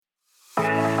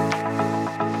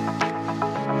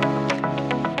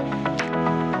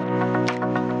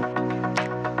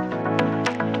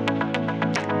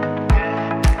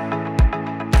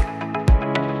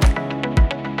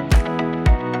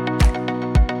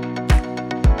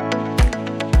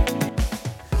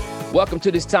Welcome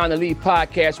to this Time to Lead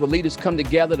podcast where leaders come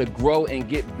together to grow and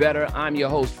get better. I'm your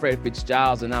host, Fred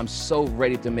Fitzgiles, and I'm so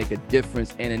ready to make a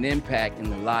difference and an impact in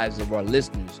the lives of our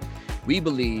listeners. We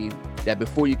believe that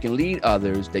before you can lead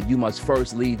others, that you must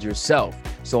first lead yourself.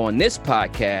 So on this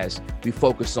podcast, we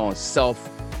focus on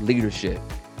self-leadership.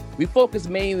 We focus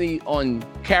mainly on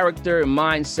character and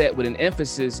mindset with an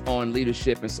emphasis on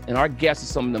leadership. And our guests are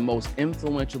some of the most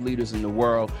influential leaders in the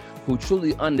world who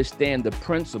truly understand the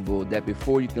principle that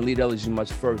before you can lead others, you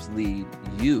must first lead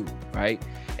you, right?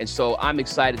 And so I'm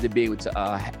excited to be able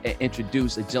to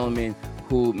introduce a gentleman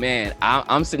who, man,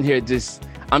 I'm sitting here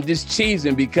I'm just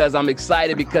cheesing because I'm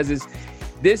excited because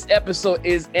this episode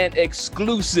is an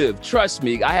exclusive. Trust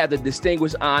me, I have the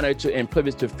distinguished honor and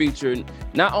privilege to feature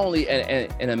not only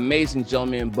an amazing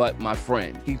gentleman, but my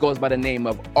friend. He goes by the name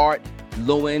of Art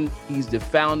Lewin. He's the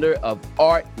founder of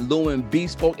Art Lewin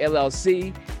Bespoke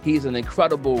LLC. He's an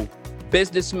incredible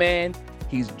businessman.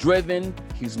 He's driven.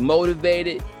 He's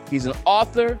motivated. He's an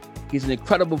author. He's an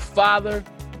incredible father,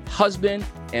 husband,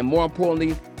 and more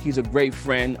importantly, he's a great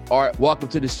friend. Art, welcome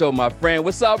to the show, my friend.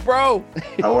 What's up, bro?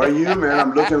 How are you, man?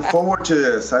 I'm looking forward to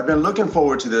this. I've been looking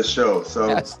forward to this show. So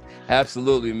yes,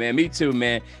 absolutely, man. Me too,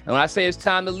 man. And when I say it's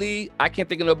time to lead, I can't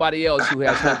think of nobody else who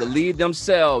has time to lead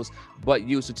themselves but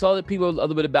you. So tell the people a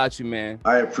little bit about you, man.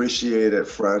 I appreciate it,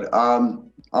 Fred.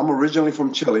 I'm originally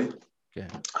from Chile. Okay.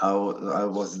 I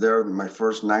was there my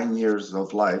first 9 years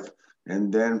of life.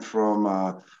 And then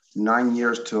from 9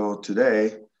 years till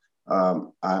today,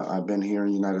 I've been here in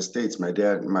the United States.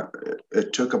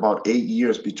 It took about 8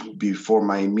 years before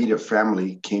my immediate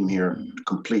family came here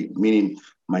complete, meaning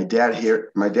my dad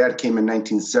came in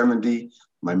 1970,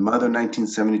 my mother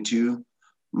 1972,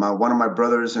 one of my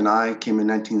brothers and I came in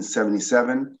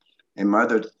 1977, and my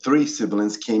other three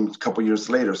siblings came a couple years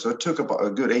later. So it took about a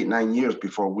good 8-9 years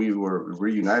before we were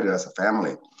reunited as a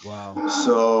family. Wow.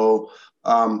 So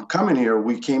coming here,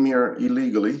 we came here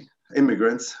illegally.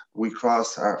 Immigrants. We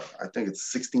crossed I think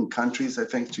it's 16 countries, I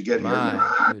think, to get here.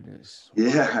 My goodness.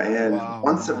 Yeah, and wow.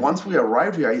 once we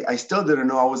arrived here, I still didn't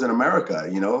know I was in America,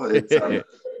 it's,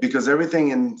 because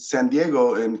everything in San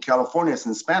Diego in California is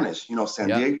in Spanish, San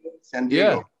Diego,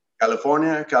 yeah.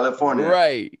 California,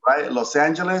 right? Los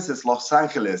Angeles is Los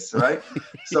Angeles, right?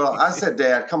 So I said,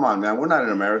 Dad, come on, man, we're not in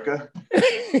America.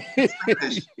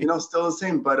 Spanish, still the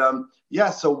same, but yeah,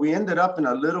 so we ended up in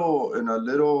a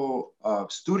little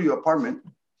studio apartment,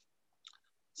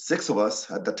 6 of us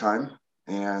at the time,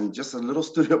 and just a little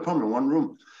studio apartment, 1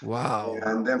 room. Wow.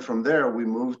 And then from there, we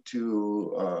moved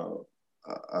to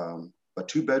a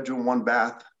 2-bedroom, 1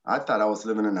 bath. I thought I was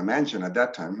living in a mansion at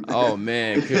that time. Oh,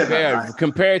 man,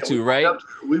 compared to, right?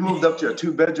 We moved up to a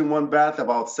 2-bedroom, 1 bath,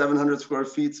 about 700 square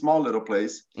feet, small little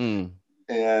place. Mm.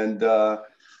 And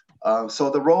so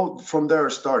the road from there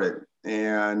started.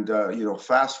 And,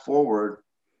 fast forward,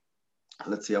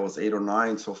 let's see, I was 8 or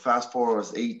 9. So fast forward, I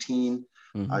was 18.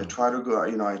 Mm-hmm. I tried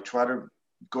to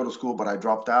go to school, but I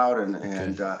dropped out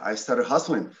and I started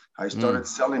hustling. I started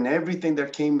selling everything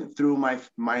that came through my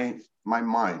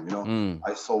mind.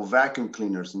 I sold vacuum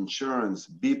cleaners, insurance,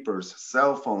 beepers,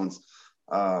 cell phones.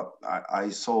 I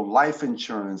sold life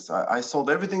insurance. I sold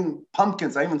everything.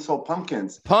 Pumpkins. I even sold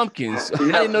pumpkins. Pumpkins. Yeah.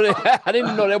 I didn't know that. I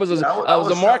didn't know there was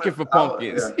a market for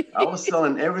pumpkins. I was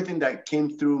selling everything that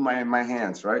came through my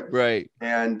hands. Right.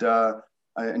 And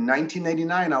in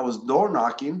 1989, I was door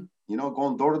knocking.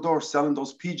 Going door to door, selling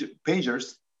those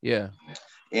pagers. Yeah.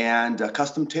 And a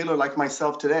custom tailor like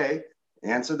myself today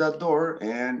answered that door,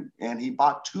 and he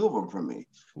bought 2 of them from me.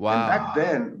 Wow.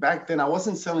 And back then, I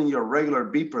wasn't selling you a regular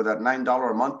beeper, that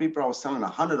 $9 a month beeper. I was selling a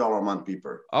 $100 a month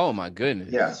beeper. Oh my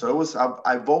goodness. Yeah. So it was.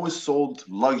 I've always sold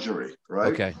luxury,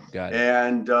 right? Okay, got it.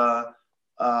 And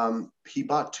he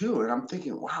bought 2, and I'm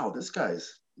thinking, wow, this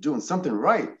guy's doing something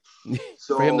right.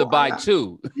 So for him to buy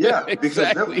 2. Yeah, because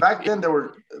back then there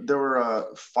were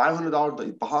 $500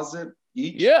 deposit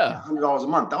each. Yeah, $100 a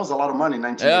month. That was a lot of money in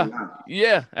 1989.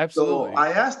 Yeah, absolutely. So I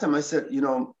asked him. I said,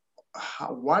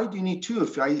 why do you need 2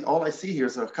 if all I see here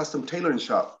is a custom tailoring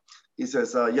shop? He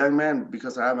says, young man,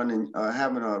 because I have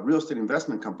a real estate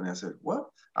investment company. I said, what?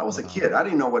 I was a kid. I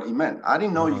didn't know what he meant. I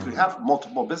didn't know you could have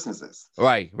multiple businesses.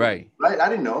 Right. I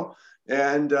didn't know.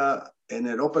 And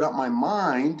it opened up my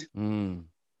mind.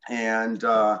 And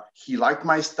he liked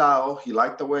my style. He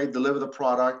liked the way I delivered the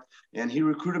product. And he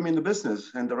recruited me in the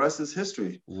business. And the rest is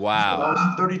history. Wow. So that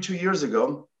was 32 years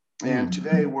ago. And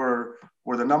today we're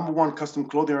the #1 custom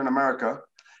clothier in America.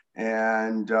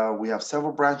 And we have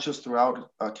several branches throughout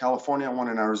California, 1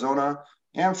 in Arizona.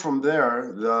 And from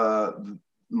there,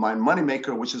 my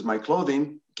moneymaker, which is my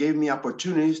clothing, gave me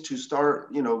opportunities to start,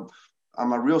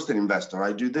 I'm a real estate investor.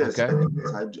 I do this. Okay. I do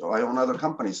this. I own other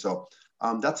companies. So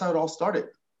that's how it all started.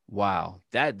 Wow,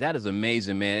 that is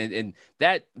amazing, man. And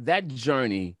that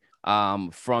journey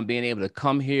from being able to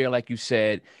come here, like you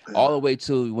said, Yeah. all the way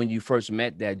to when you first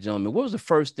met that gentleman. What was the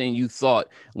first thing you thought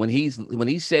when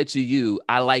he said to you,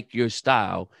 "I like your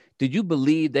style"? Did you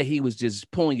believe that he was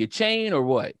just pulling your chain or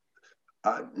what?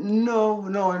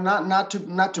 No, and not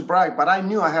to brag, but I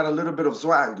knew I had a little bit of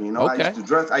swag. I used Okay, to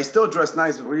dress. I still dress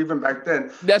nice, even back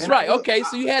then. that's And right. Okay,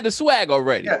 so you had the swag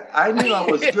already. yeah, I knew I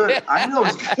was good. I knew I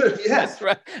was good. Yeah, That's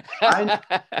right. I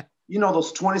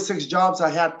those 26 jobs I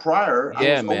had prior, I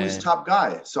Yeah, was always man. top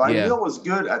guy. So I Yeah, knew I was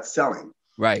good at selling,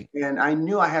 right. and I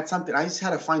knew I had something. I just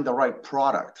had to find the right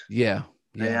product. Yeah,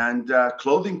 yeah. And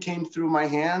clothing came through my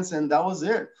hands, and that was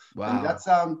it. And Wow. that's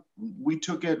we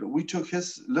took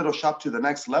his little shop to the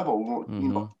next level.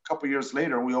 Mm-hmm. A couple of years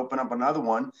later, we opened up another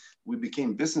one. We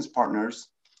became business partners,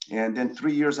 and then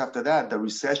 3 years after that, the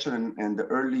recession and the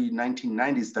early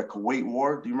 1990s, the Kuwait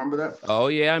War. Do you remember that? Oh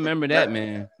yeah, I remember that, That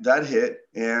man. that hit,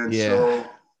 and Yeah.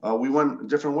 so we went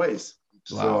different ways.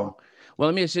 Wow. So Well,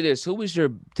 let me ask you this: Who was your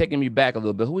taking me back a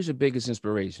little bit? Who was your biggest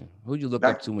inspiration? Who did you look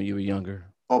up back to when you were younger?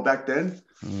 back then,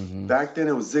 Mm-hmm.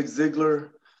 it was Zig Ziglar.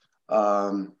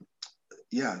 Um,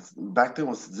 yeah, back then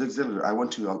was Zig Ziglar. I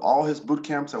went to all his boot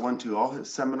camps. I went to all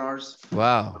his seminars,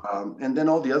 Wow. and then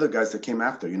all the other guys that came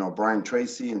after. Brian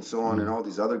Tracy and so on, and Mm, all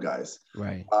these other guys,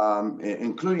 right.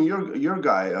 including your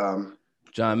guy,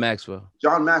 John Maxwell.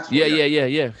 John Maxwell. Yeah, Yeah, yeah, yeah,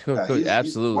 yeah. yeah, he's one of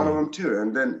Absolutely. them too.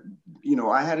 And then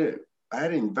I had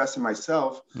to invest in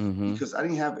myself Mm-hmm. because I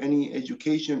didn't have any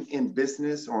education in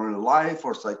business or in life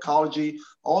or psychology,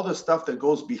 all the stuff that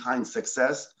goes behind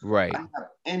success. I Right. didn't have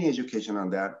any education on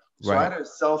that. So Right.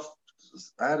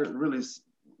 I had to really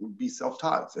be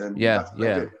self-taught, and Yeah. that's what I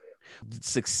Yeah. did.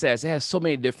 Success, it has so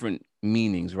many different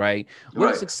meanings, right? What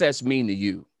does Right. success mean to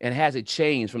you? And has it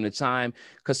changed from the time?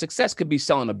 Because success could be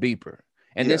selling a beeper.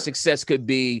 And then Yeah. success could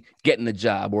be getting a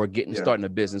job or Yeah. starting a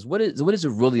business. What does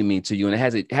it really mean to you? And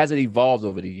has it evolved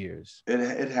over the years?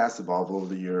 It has evolved over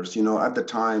the years. At the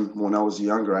time when I was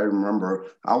younger, I remember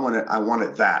I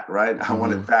wanted that, right? I Mm-hmm.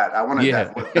 wanted that. I wanted Yeah.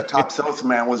 that what the top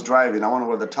salesman was driving. I wanted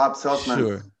what the top salesman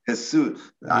Sure. his suit.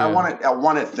 Yeah. I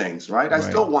wanted things, right? I Right.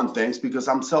 still want things because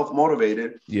I'm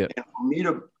self-motivated. Yep. And for me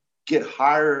to get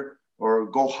higher or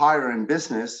go higher in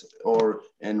business or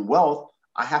in wealth,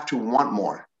 I have to want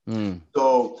more. Mm.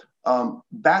 So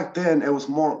back then it was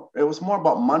more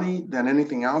about money than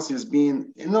anything else. Is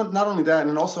being not only that,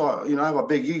 and also I have a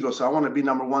big ego, so I want to be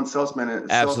number one salesman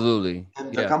Absolutely.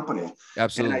 in the Yeah. company, and I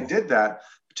Absolutely. did that.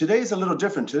 Today is a little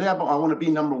different. Today I want to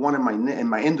be number one in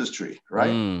my industry,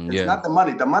 right? It's Yeah. not the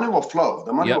money. The money will flow.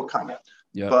 The money Yep. will come.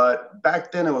 Yep. But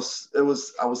back then I was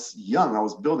young. I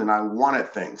was building. I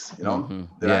wanted things, Mm-hmm.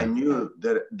 that I Yeah. knew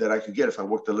that I could get if I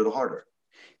worked a little harder.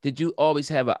 Did you always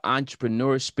have an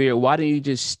entrepreneur spirit? Why didn't you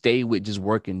just stay with just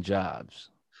working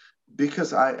jobs?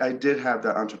 Because I did have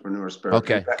that entrepreneur spirit,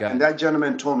 Okay, got and it. that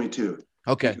gentleman told me too,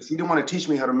 Okay. because he didn't want to teach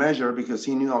me how to measure because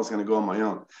he knew I was going to go on my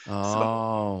own. So,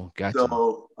 Oh,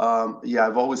 gotcha. yeah,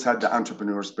 I've always had the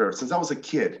entrepreneur spirit since I was a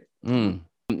kid. Mm.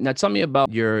 Now tell me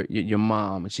about your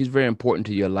mom. She's very important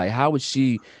to your life. How was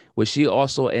she? Was she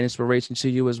also an inspiration to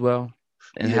you as well?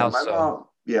 And Yeah, how my so? mom.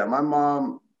 Yeah, my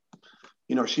mom.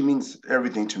 She means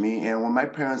everything to me. And when my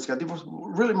parents got divorced,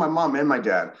 really my mom and my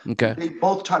dad, Okay. they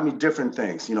both taught me different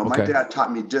things. My Okay. dad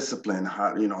taught me discipline,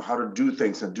 how to do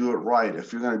things and do it right.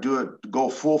 If you're going to do it, go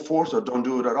full force or don't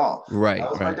do it at all. Right. That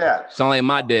was my Right. dad. Sound like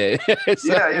my dad.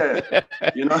 Yeah, yeah.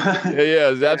 You know, Yeah.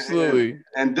 Yes. and, Absolutely.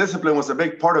 and discipline was a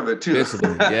big part of it too.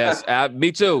 Discipline. Yes.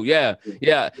 Me too. Yeah.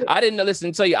 Yeah. I didn't know.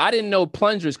 Listen, tell you, I didn't know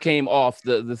plungers came off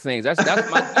the things. That's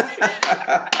my.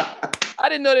 I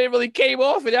didn't know they really came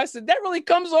off. And I said, that really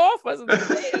comes off. I said,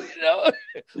 damn,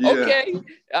 Yeah. okay.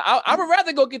 I would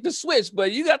rather go get the switch,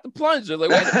 but you got the plunger. Like,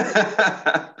 wait a minute.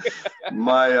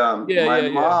 My Yeah.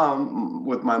 mom,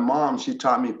 with my mom, she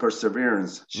taught me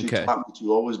perseverance. She Okay. taught me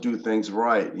to always do things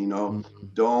right. Mhm.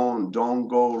 Don't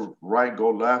go right,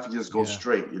 go left, just go Yeah.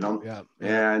 straight. Yeah.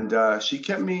 And she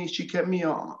kept me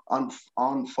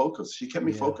on focus. She kept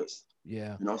me Yeah. focused.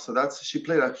 Yeah. So she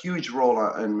played a huge role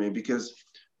in me because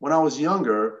when I was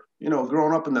younger,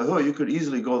 growing up in the hood, you could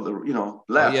easily go Oh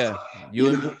left. yeah. You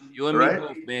and me Right,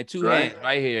 both, man. Two right. hands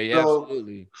right here. Yeah, So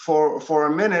absolutely. for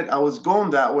a minute, I was going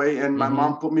that way, and my Mhm.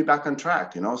 mom put me back on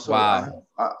track. So Wow.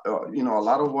 a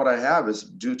lot of what I have is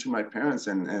due to my parents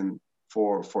and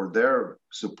for their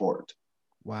support.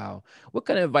 Wow. What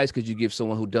kind of advice could you give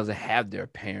someone who doesn't have their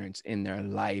parents in their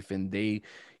life and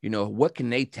what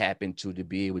can they tap into to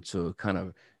be able to kind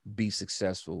of be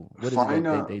successful? What is it Find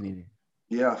that a they need?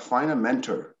 Yeah, find a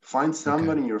mentor. Find Okay.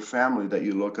 somebody in your family that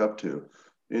you look up to.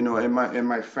 You know, Okay. in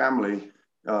my family,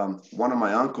 one of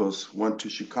my uncles went to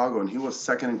Chicago, and he was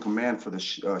second in command for the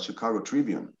Chicago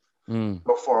Tribune. Mm.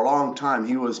 So for a long time,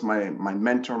 he was my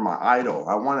mentor, my idol.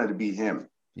 I wanted to be him.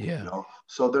 Yeah.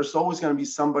 So there's always going to be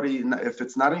somebody. If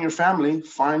it's not in your family,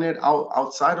 find it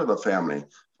outside of the family,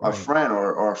 a Right. friend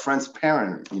or a friend's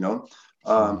parent. Um,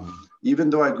 Mhm.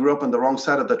 Even though I grew up on the wrong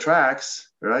side of the tracks,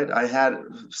 right? I had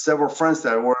several friends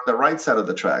that were on the right side of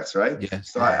the tracks, right?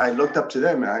 Yes. So Yeah. I looked up to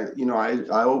them. And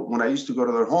I when I used to go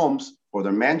to their homes or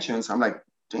their mansions, I'm like,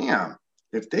 damn,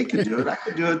 if they could do it, I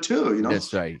could do it too.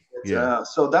 That's right. Yeah.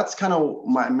 So that's kind of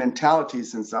my mentality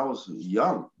since I was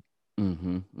young.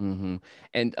 Mm-hmm. Mm-hmm.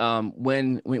 And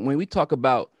when we talk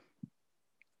about,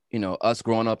 us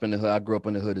growing up in the hood, I grew up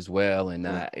in the hood as well. And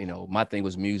Yeah, my thing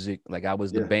was music. Like I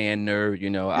was the yeah, band nerd,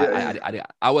 yeah, yeah.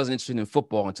 I wasn't interested in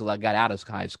football until I got out of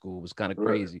high school. It was kind of Right,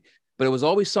 crazy, but it was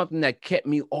always something that kept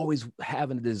me always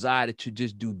having a desire to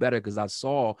just do better because I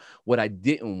saw what I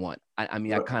didn't want. I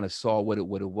mean, I right, kind of saw what it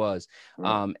was.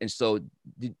 right. And so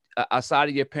outside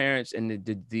of your parents and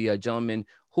the gentleman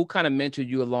who kind of mentored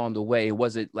you along the way,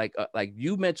 was it like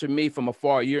you mentored me from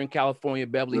afar? You're in California,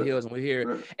 Beverly Right, Hills, and we're here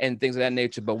right. and things of that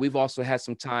nature. But we've also had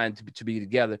some time to be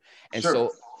together. And Sure.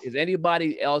 so, is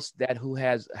anybody else that who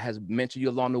has mentored you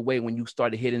along the way when you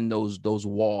started hitting those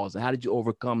walls, and how did you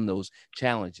overcome those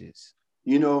challenges?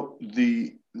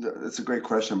 That's a great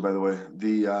question, by the way.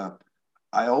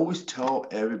 I always tell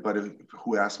everybody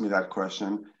who asks me that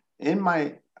question. In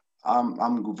my,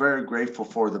 I'm very grateful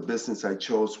for the business I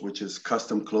chose, which is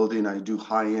custom clothing. I do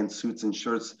high-end suits and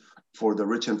shirts for the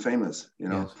rich and famous.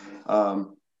 Yes.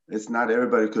 It's not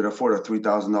everybody could afford a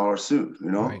 $3,000 suit.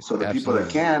 Right. So the people that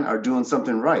Absolutely. can are doing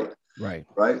something right, Right.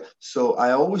 right? So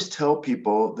I always tell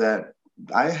people that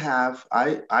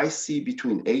I see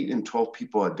between 8 and 12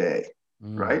 people a day,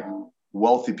 Mm, right?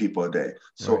 Wealthy people a day.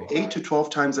 So right. 8 to 12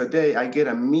 times a day, I get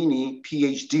a mini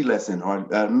PhD lesson or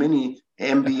a mini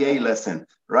MBA lesson,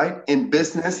 right? In Yes.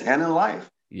 business and in life.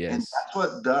 And Yes.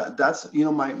 that's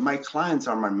my clients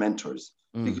are my mentors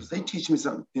Mm. because they teach me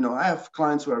something. I have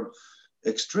clients who are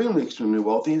extremely, extremely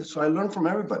wealthy. So I learn from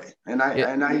everybody. And I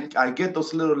Yeah. and I get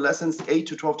those little lessons 8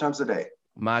 to 12 times a day.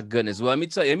 My goodness. Well, let me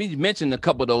tell you, let me mention a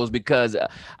couple of those because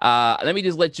let me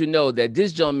just let you know that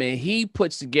this gentleman, he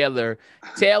puts together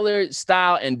tailored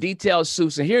style and detailed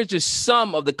suits. And here's just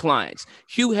some of the clients: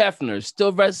 Hugh Hefner,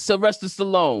 Sylvester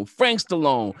Stallone, Frank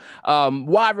Stallone,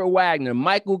 Wyra Wagner,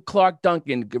 Michael Clark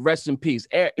Duncan, rest in peace.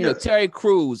 Yes. Terry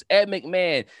Crews, Ed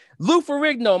McMahon, Lou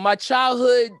Ferrigno, my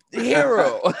childhood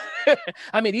hero.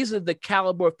 I mean, these are the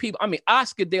caliber of people. I mean,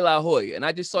 Oscar De La Hoya. And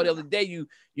I just saw the other day you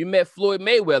met Floyd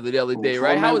Mayweather the other day, Floyd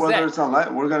right? How was that? Mayweather is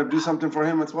online. We're gonna do something for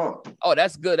him as well. Oh,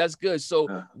 that's good. That's good. So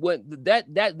Yeah. when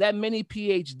that mini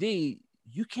PhD,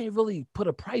 you can't really put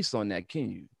a price on that, can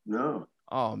you? No,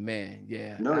 Oh man,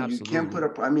 yeah, no, you can't put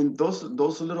absolutely. up. I mean, those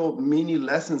little mini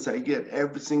lessons I get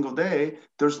every single day.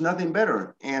 There's nothing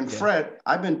better. And Yeah. Fred,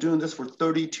 I've been doing this for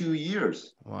 32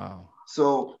 years. Wow.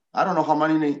 So I don't know how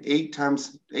many eight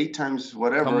times Come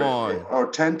whatever, on. or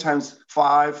 10 times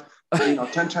 5,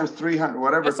 10 times 300,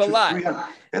 whatever, That's a lot. 300.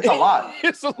 It's a lot.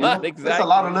 It's a lot. It's a lot Exactly.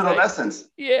 of little Exactly. lessons.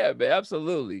 Yeah, man,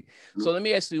 absolutely. So let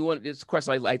me ask you one this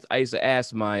question I used to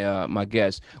ask my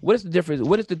guests. What is the difference?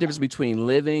 What is the difference between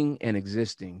living and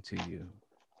existing to you?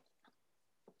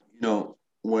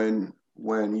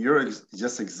 When you're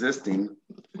just existing,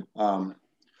 um,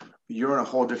 you're in a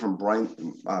whole different brain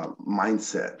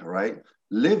mindset, right?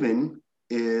 Living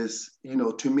is,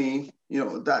 to me,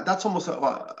 that's almost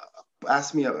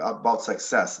ask me about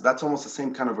success. That's almost the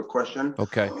same kind of a question.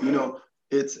 Okay. You know,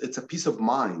 it's a peace of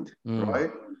mind, Mm,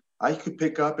 right? I could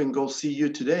pick up and go see you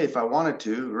today if I wanted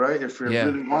to, right? If I yeah,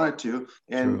 really wanted to,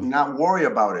 and true. not worry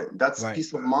about it. That's Right.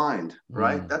 peace of mind,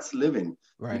 right? Mm, That's living.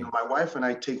 right. My wife and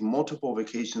I take multiple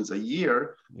vacations a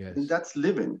year, and Yes. that's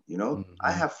living.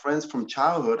 I Hmm. have friends from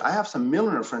childhood. I have some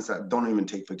millionaire friends that don't even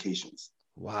take vacations.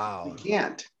 They Wow.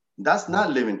 can't. That's Wow.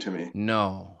 not living to me.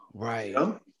 No. You Right.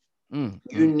 know, Mm,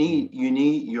 you mm, mm. need you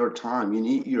need your time. You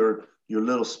need your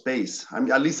little space. I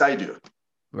mean, at least I do.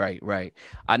 Right, right.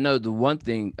 I know the one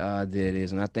thing that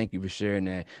is, and I thank you for sharing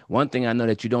that. One thing I know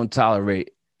that you don't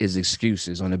tolerate is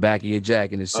excuses. On the back of your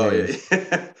jacket, it Oh says,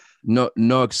 yeah.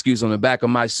 no excuse. On the back of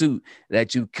my suit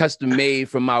that you custom made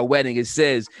for my wedding, it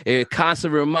says a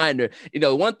constant reminder.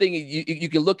 One thing you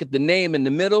can look at the name in the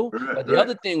middle, Right, but the right.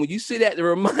 other thing when you see that the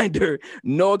reminder,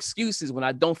 no excuses. When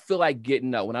I don't feel like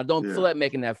getting up, when I don't feel Yeah. like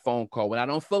making that phone call, when I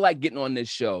don't feel like getting on this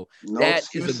show, No that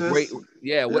is a great. excuses.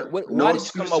 Yeah. Yeah. Why No did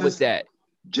you come up with excuses. that?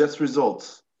 Just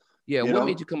results. Yeah. You What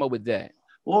made know. you come up with that?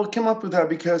 Well, I came up with that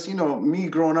because, me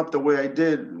growing up the way I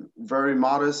did, very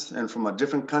modest and from a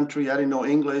different country. I didn't know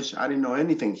English. I didn't know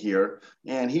anything here.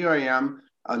 And here I am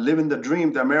living the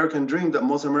dream, the American dream that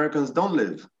most Americans don't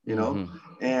live.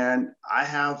 And I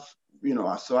have,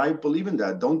 so I believe in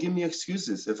that. Don't give me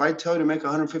excuses. If I tell you to make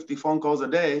 150 phone calls a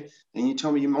day and you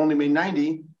tell me you only made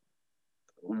 90,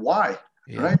 why?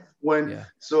 Yeah. Right?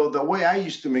 So the way I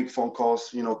used to make phone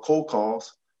calls, cold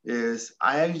calls, is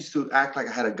I used to act like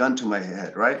I had a gun to my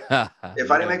head, right? If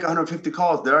I didn't make 150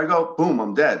 calls, there I go, boom,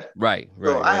 I'm dead. Right.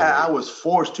 So I was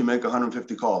forced to make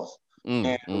 150 calls.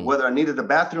 And whether I needed the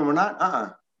bathroom or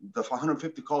not, the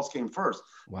 150 calls came first.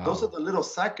 Wow. Those are the little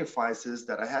sacrifices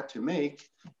that I had to make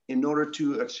in order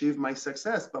to achieve my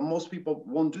success. But most people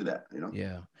won't do that,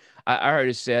 Yeah. I heard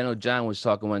it said, I know John was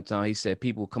talking one time. He said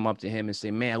people come up to him and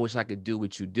say, man, I wish I could do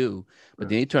what you do. But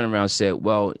then he turned around and said,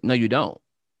 well, no, you don't.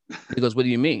 He goes, what do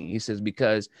you mean? He says,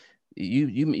 because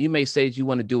you may say that you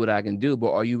want to do what I can do,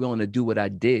 but are you willing to do what I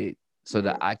did so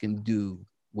that I can do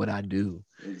what I do?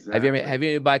 Exactly. Have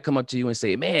anybody come up to you and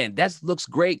say, man, that looks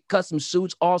great, custom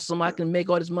suits, awesome, I can make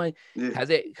all this money?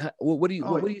 What do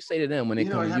you say to them when they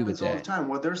come to you with that? All the time.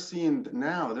 What they're seeing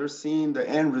now, they're seeing the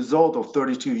end result of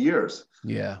 32 years.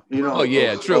 Yeah.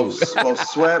 True. Of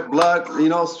sweat, blood,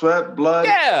 sweat, blood.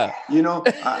 Yeah.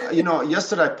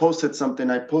 Yesterday I posted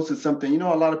something.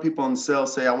 A lot of people in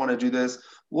sales say, I want to do this.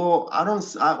 Well, I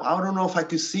don't know if I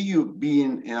could see you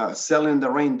being selling the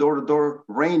rain, door to door,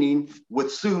 raining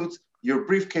with suits, your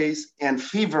briefcase, and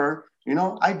fever.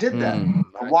 I did that.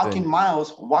 Walking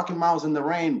miles in the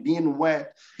rain, being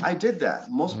wet. I did that.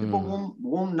 Most people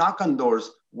won't knock on doors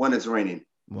when it's raining.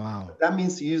 Wow. But that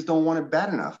means you just don't want it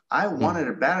bad enough. I wanted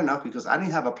it bad enough because I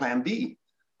didn't have a plan B.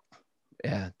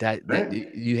 Yeah, that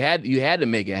you had to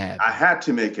make it happen. I had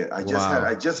to make it. I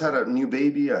just had a new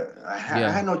baby. I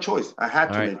had no choice. I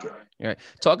had to make it. All right.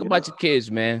 Talk about your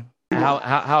kids, man.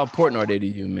 How important are they to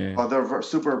you, man? Oh, they're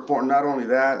super important. Not only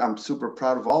that, I'm super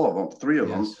proud of all of them. 3 of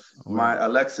them. My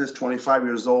Alexis, 25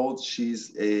 years old.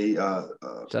 She's a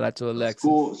shout out to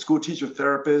Alexis. School teacher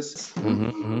therapist.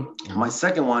 My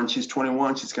second one, she's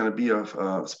 21. She's going to be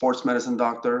a sports medicine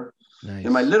doctor. Nice.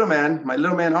 And my little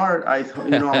man Art,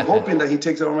 I'm hoping that he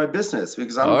takes over my business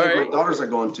because I don't think my daughters are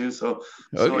going to. So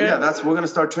yeah, we're gonna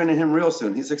start training him real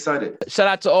soon. He's excited. Shout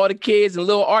out to all the kids and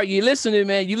little Art. You listening,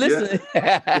 man? You listening?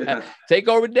 Yeah. Take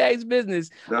over Dad's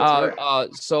business. That's right.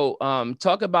 So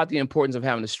talk about the importance of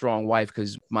having a strong wife,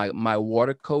 because my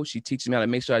water coach, she teaches me how to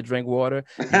make sure I drink water.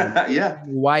 Yeah.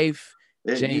 Wife.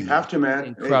 Jamie, you have to, man.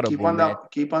 Incredible,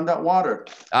 keep on that water.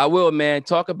 I will, man.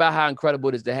 Talk about how incredible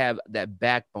it is to have that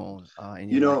backbone.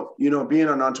 Being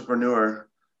an entrepreneur,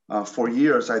 for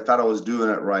years I thought I was doing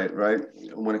it right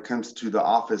when it comes to the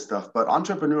office stuff. But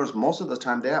entrepreneurs, most of the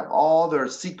time, they have all their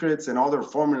secrets and all their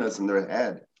formulas in their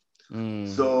head.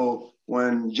 So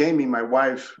when Jamie, my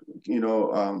wife,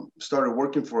 started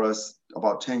working for us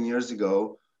about 10 years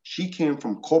ago. She came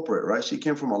from corporate, right? She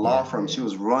came from a law firm. She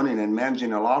was running and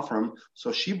managing a law firm.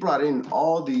 So she brought in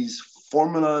all these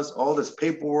formulas, all this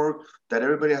paperwork that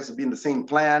everybody has to be in the same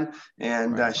plan.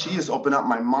 And she has opened up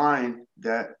my mind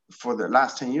that for the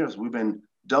last 10 years, we've been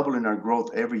doubling our growth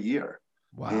every year.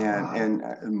 Wow. And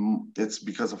it's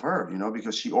because of her,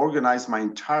 because she organized my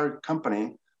entire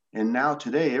company. And now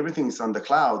today, everything's on the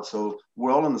cloud. So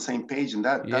we're all on the same page. And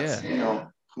that's,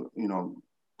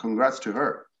 congrats to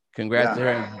her. Congrats to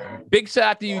her. Big shout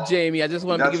out to you, Jamie. I just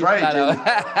want to give you a shout out.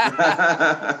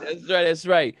 That's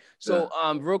right. So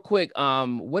real quick,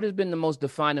 what has been the most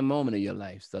defining moment of your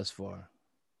life thus far?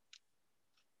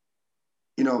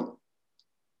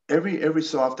 Every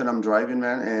so often I'm driving,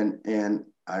 man, and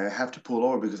I have to pull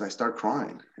over because I start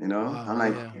crying, Wow, I'm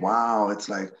like, wow, it's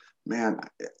like, man,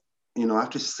 I have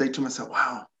to say to myself,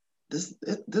 wow, this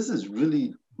is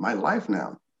really my life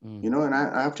now, and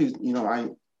I have to,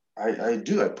 I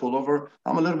pull over.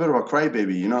 I'm a little bit of a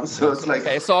crybaby, so it's like,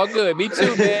 okay, it's all good. Me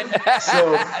too, man. It's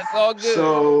all good.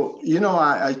 So,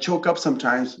 I choke up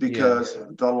sometimes because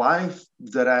the life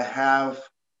that I've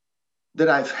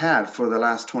had for the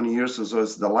last 20 years or so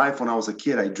is the life when I was a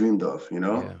kid I dreamed of,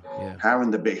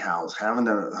 having the big house, having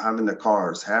the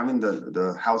cars, having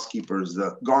the housekeepers,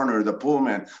 the gardener, the pool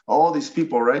man, all these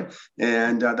people, right?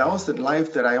 And that was the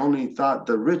life that I only thought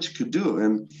the rich could do.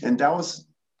 And that was,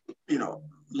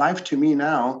 life to me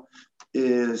now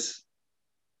is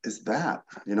that,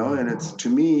 and it's, to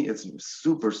me, it's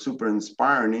super, super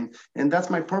inspiring. And that's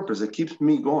my purpose. It keeps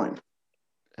me going.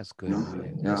 That's good.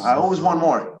 I always want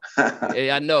more.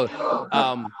 Yeah, I know.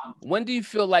 When do you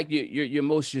feel like you're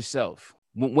most yourself?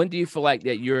 When do you feel like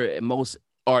that you're most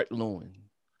Art Lewin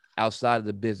outside of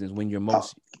the business, when you're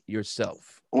most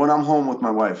yourself? When I'm home with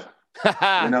my wife.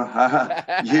 You know,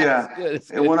 yeah. Good, it's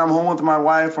And good. when I'm home with my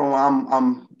wife, or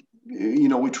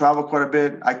we travel quite a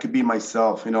bit. I could be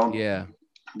myself, Yeah.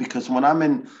 because when I'm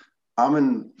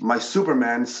in my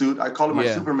Superman suit. I call it my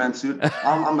Yeah. Superman suit.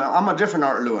 I'm a different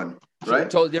Art Lewin, right?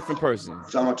 Totally different person.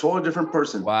 So I'm a totally different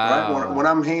person, right? When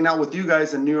Wow. I'm hanging out with you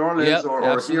guys in New Orleans Yep. or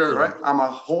here, Absolutely. right? I'm a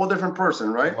whole different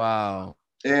person, right? Wow.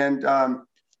 And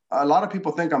a lot of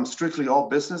people think I'm strictly all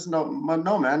business. No,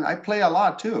 no, man. I play a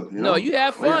lot too. No, you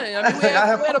have fun. I mean, I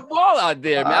have we had a fun. ball out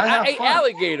there, man. I I have ate fun.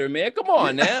 alligator, man. Come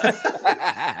on now.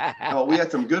 Oh, we had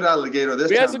some good alligator this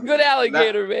We had time. some good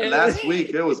alligator, man. Last week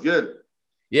it was good.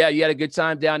 Yeah, you had a good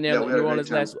time down there Yeah, in we had New a great Orleans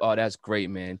time. last. Oh, that's great,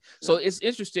 man. So it's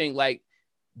interesting, like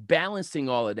balancing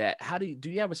all of that. How do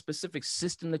you have a specific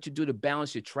system that you do to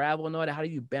balance your travel and all that? How do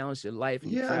you balance your life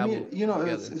and your Yeah, I travel mean,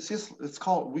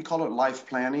 together? we call it life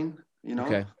planning.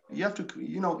 Okay. You have to,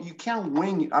 you can't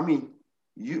wing. I mean,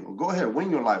 you go ahead,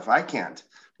 wing your life. I can't.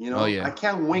 Oh I yeah.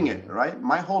 can't wing it, right?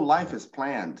 My whole life is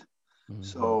planned. Mm-hmm.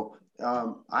 So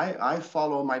I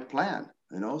follow my plan.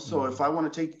 So if I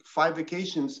want to take 5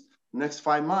 vacations next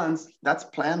 5 months, that's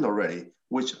planned already.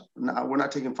 Which we're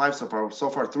not taking 5 so far. So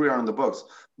far, 3 are in the books,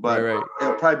 but Right,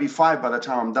 it'll probably be 5 by the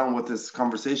time I'm done with this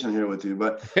conversation here with you.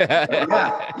 But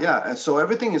right. yeah. And so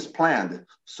everything is planned.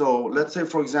 So let's say,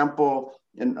 for example,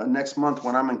 in next month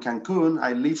when I'm in Cancun,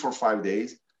 I leave for 5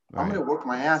 days. I'm Right. going to work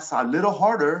my ass a little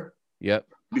harder Yep.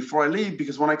 before I leave,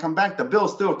 because when I come back, the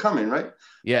bill's still coming, right?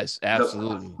 Yes,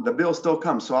 absolutely. The bill still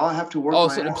comes. So I'll have to work Oh,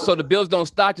 my ass so the bills don't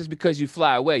stop just because you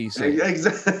fly away, you saying?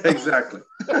 Exactly.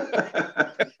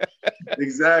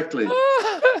 Exactly.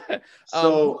 um,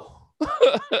 So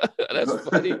that's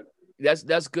funny.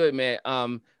 That's good, man.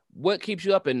 What keeps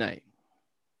you up at night?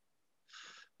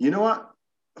 you know what?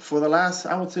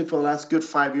 I would say for the last good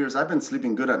 5 years, I've been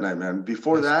sleeping good at night, man.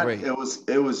 Before That's that, great.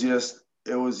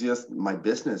 it was just my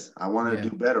business. I wanted Yeah, to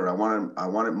do better. I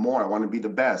wanted more. I want to be the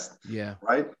best, yeah,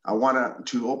 right? I wanted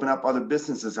to open up other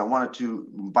businesses. I wanted to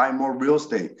buy more real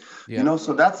estate. yeah,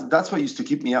 So that's what used to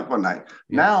keep me up at night.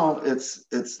 yeah. Now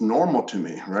it's normal to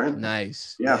me, right?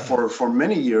 Nice. Yeah, Yeah. for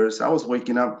many years, I was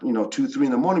waking up, 2, 3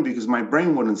 in the morning because my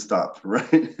brain wouldn't stop, right?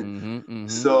 Mm-hmm. Mm-hmm.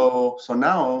 So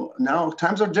now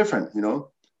times are different.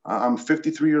 I'm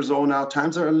 53 years old now.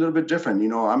 Times are a little bit different.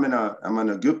 I'm in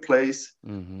a good place.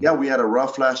 Mm-hmm. Yeah, we had a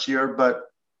rough last year, but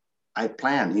I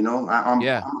plan. I'm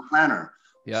Yeah. a planner.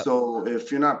 Yep. So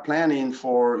if you're not planning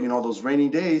for those rainy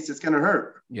days, it's gonna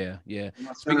hurt. Yeah, yeah.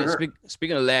 It's gonna hurt.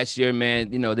 Speaking of last year,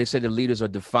 man, they said the leaders are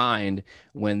defined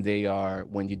when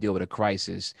you deal with a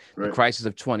crisis. The Right. crisis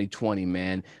of 2020,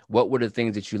 man. What were the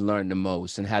things that you learned the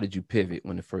most, and how did you pivot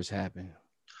when it first happened?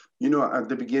 At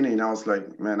the beginning, I was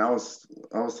like, man, I was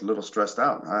a little stressed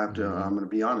out. Mm-hmm. I'm going to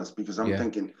be honest, because I'm Yeah,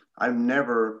 thinking I've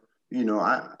never,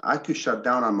 I could shut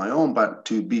down on my own, but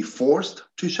to be forced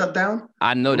to shut down,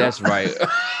 I know you know, that's right.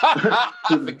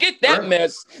 Forget that right?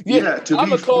 mess. Yeah, Yeah, to I'm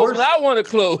be gonna close when forced. I want to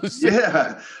close.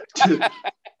 Yeah.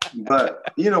 But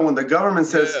when the government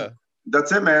says, Yeah.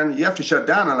 that's it, man, you have to shut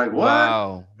down. I'm like, what?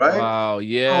 Wow. Right. Wow. So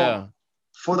Yeah.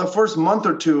 for the first month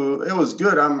or two, it was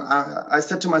good. I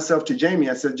said to myself, to Jamie,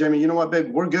 I said, Jamie, you know what, babe,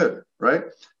 we're good, right?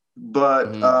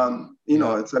 But Yeah.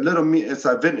 it's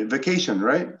a vacation,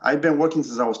 right? I've been working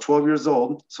since I was 12 years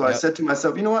old, so I Yep. said to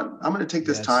myself, you know what, I'm going to take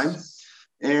this time Yes.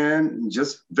 and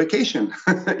just vacation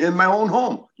in my own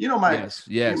home. My Yes.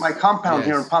 Yes. my compound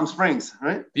here in Yes. Palm Springs,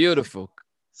 right? Beautiful.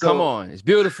 Come So on. It's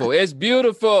beautiful. It's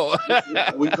beautiful.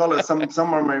 we call it some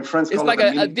of my friends It's call like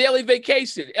it a daily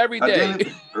vacation every a day.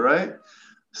 daily, right?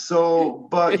 So,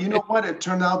 but you know what? It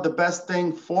turned out the best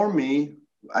thing for me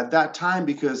at that time,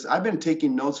 because I've been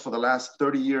taking notes for the last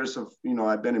 30 years of,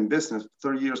 I've been in business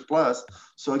 30 years plus.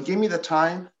 So it gave me the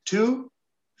time to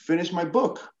finish my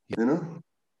book.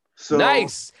 So,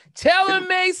 Nice.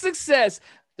 Tailor-made success.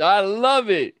 I love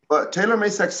it. but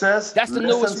tailor-made success, That's the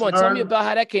newest lessons one. Tell me learned. about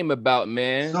how that came about,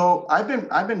 man. So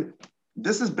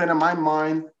this has been in my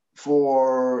mind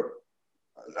for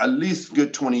at least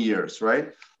good 20 years,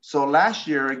 right? So last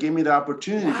year, it gave me the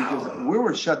opportunity, because we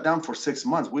were shut down for 6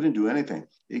 months. We didn't do anything.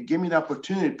 It gave me the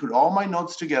opportunity to put all my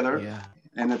notes together, Yeah.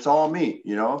 and it's all me.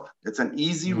 It's an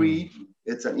easy read.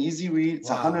 It's an easy read. It's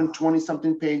Wow. 120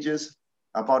 something pages,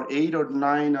 about 8 or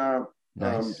 9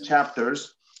 Nice.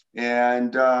 chapters.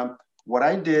 And what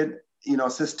I did,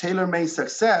 it says tailor-made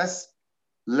success,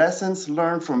 lessons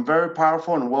learned from very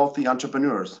powerful and wealthy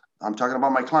entrepreneurs. I'm talking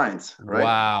about my clients, right?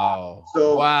 Wow.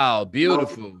 So wow.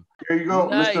 Beautiful. here you go,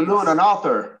 Nice. Mr. Lewin, an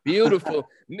author. Beautiful.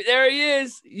 There he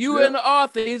is. You Yeah. and the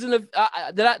author. He's in the.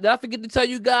 Did I forget to tell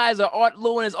you guys? Art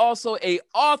Lewin is also a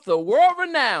author, world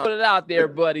renowned. Put it out there,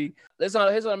 buddy. Here's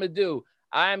what I'm gonna do.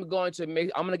 I'm going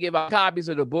to give out copies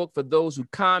of the book for those who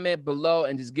comment below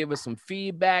and just give us some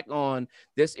feedback on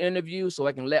this interview so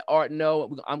I can let Art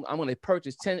know. I'm going to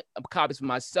purchase 10 copies for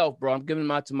myself, bro. I'm giving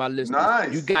them out to my listeners.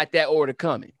 Nice. You got that order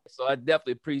coming. So I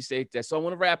definitely appreciate that. So I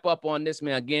want to wrap up on this,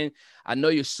 man. Again, I know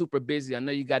you're super busy. I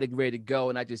know you got it ready to go.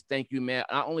 And I just thank you, man,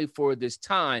 not only for this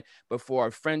time, but for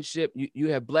our friendship. You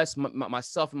have blessed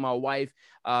myself and my wife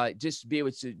just to be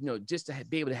able to, just to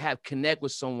be able to connect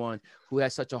with someone who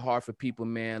has such a heart for people,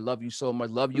 man. Love you so much.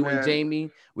 Love you, man. And Jamie.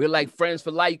 We're like friends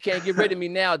for life. You can't get rid of me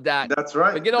now, Doc. That's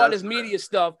right. Forget all this media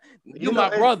stuff. You're my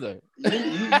brother.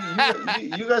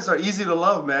 You guys are easy to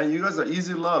love, man. You guys are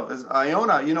easy to love. As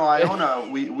Iona,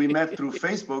 we met through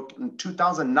Facebook in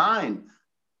 2009.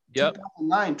 Yep.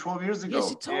 2009, 12 years ago. Yes,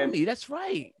 you told me. That's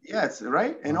right. Yes,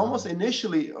 right. And almost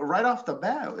initially, right off the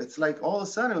bat, it's like all of a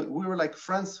sudden we were like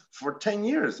friends for 10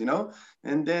 years,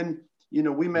 and then,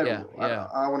 we met,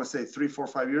 I want to say 3, 4,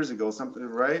 5 years ago, something,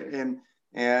 right? And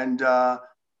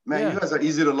man, you guys are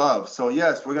easy to love. So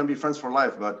yes, we're going to be friends for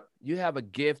life, but you have a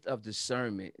gift of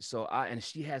discernment. So and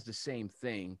she has the same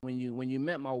thing. When you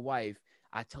met my wife,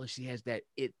 I tell her she has that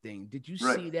it thing. Did you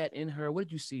see that in her? What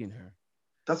did you see in her?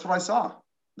 That's what I saw.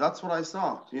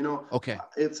 Okay.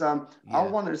 It's I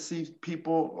want to see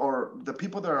people, or the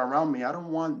people that are around me. I don't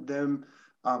want them.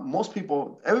 Most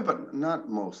people, everybody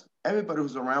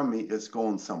who's around me is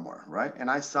going somewhere, right? And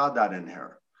I saw that in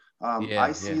her.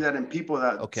 I see that in people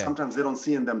that sometimes they don't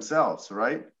see in themselves,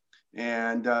 right?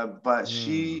 And but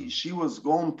she was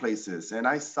going places, and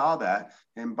I saw that.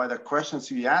 And by the questions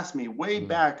she asked me way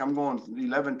back, I'm going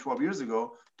 11, 12 years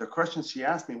ago, the questions she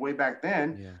asked me way back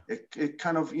then, it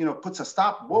kind of, puts a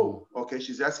stop. Whoa, okay,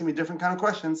 she's asking me different kind of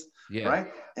questions,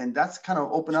 right? And that's kind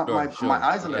of opened up my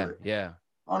eyes a little bit. Yeah.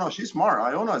 Oh no, she's smart.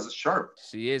 Iona is sharp.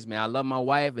 She is, man. I love my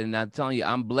wife, and I'm telling you,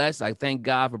 I'm blessed. I thank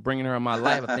God for bringing her in my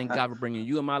life. I thank God for bringing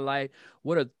you in my life.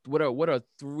 What are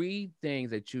 3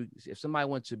 things that if somebody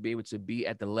wants to be able to be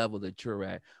at the level that you're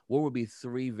at, what would be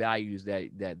 3 values that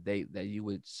you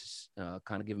would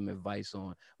kind of give them advice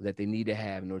on, that they need to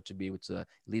have in order to be able to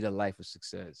lead a life of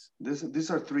success? These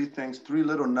are 3 things, 3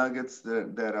 little nuggets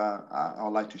that I'd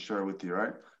like to share with you.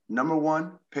 Right. Number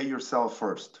 1, pay yourself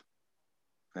first.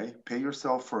 Okay, pay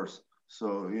yourself first.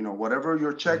 So, whatever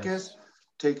your check is,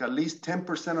 take at least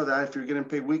 10% of that. If you're getting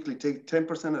paid weekly, take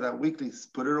 10% of that weekly,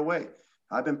 put it away.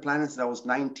 I've been planning since I was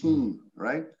 19,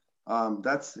 right?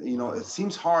 That's, it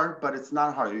seems hard, but it's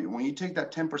not hard. When you take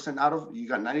that 10% out of, you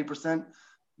got 90%,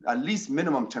 at least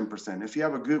minimum 10%. If you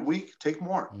have a good week, take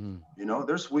more.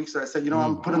 There's weeks that I said,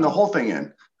 I'm putting the whole thing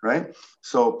in, right?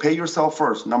 So pay yourself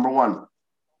first, number 1.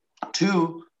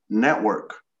 2,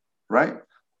 network, right?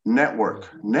 Network,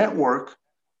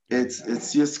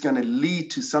 it's just going to lead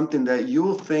to something that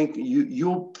you'll thank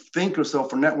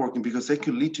yourself for networking, because it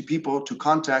could lead to people, to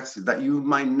contacts that you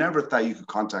might never thought you could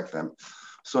contact them.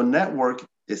 So network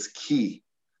is key.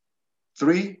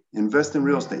 3, invest in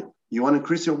real estate. You want to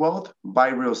increase your wealth? Buy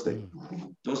real estate.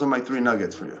 Those are my 3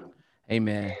 nuggets for you. Hey,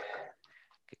 man,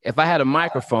 if I had a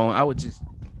microphone, I would just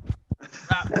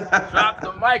drop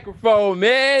the microphone,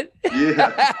 man.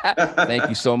 Yeah. Thank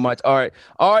you so much. All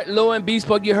right, Lewin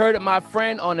Bespoke, you heard it, my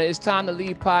friend, on the It's Time to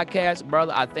Lead podcast.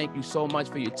 Brother, I thank you so much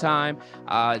for your time.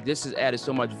 This has added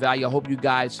so much value. I hope you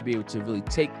guys will be able to really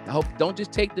don't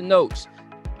just take the notes.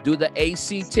 Do the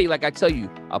ACT, like I tell you,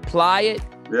 apply it.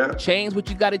 Yeah. Change what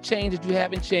you got to change if you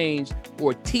haven't changed,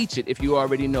 or teach it if you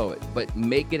already know it, but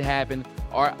make it happen.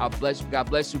 Art, God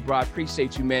bless you, bro. I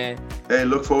appreciate you, man. Hey,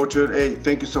 look forward to it. Hey,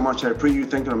 thank you so much. I appreciate you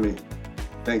thinking of me.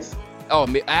 Thanks. Oh,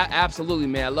 man, absolutely,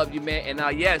 man. I love you, man.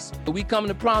 And yes, we coming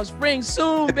to Palm Springs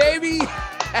soon, baby.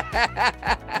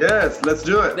 Yes, let's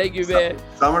do it. Thank you, man.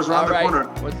 Summer's around the corner.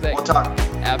 We'll talk.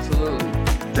 Absolutely.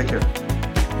 Take care.